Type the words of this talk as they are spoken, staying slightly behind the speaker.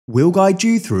We'll guide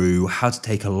you through how to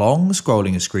take a long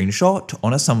scrolling screenshot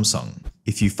on a Samsung.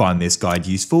 If you find this guide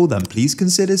useful, then please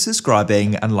consider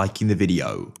subscribing and liking the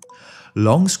video.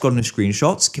 Long scrolling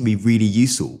screenshots can be really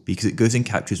useful because it goes and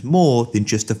captures more than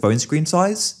just the phone screen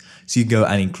size. So you can go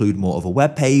and include more of a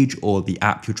web page or the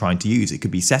app you're trying to use. It could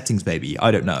be settings maybe,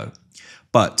 I don't know.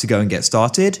 But to go and get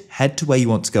started, head to where you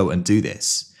want to go and do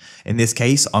this. In this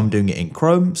case, I'm doing it in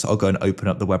Chrome, so I'll go and open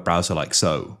up the web browser like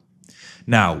so.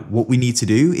 Now, what we need to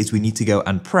do is we need to go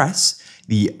and press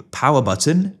the power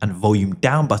button and volume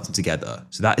down button together.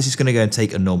 So that is just going to go and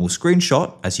take a normal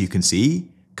screenshot, as you can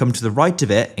see. Come to the right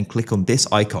of it and click on this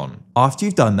icon. After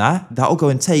you've done that, that'll go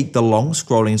and take the long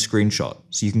scrolling screenshot.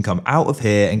 So you can come out of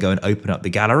here and go and open up the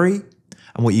gallery.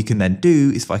 And what you can then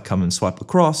do is if I come and swipe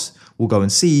across, we'll go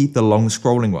and see the long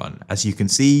scrolling one. As you can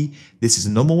see, this is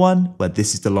a normal one, but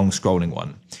this is the long scrolling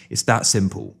one. It's that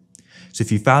simple. So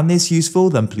if you found this useful,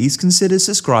 then please consider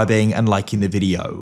subscribing and liking the video.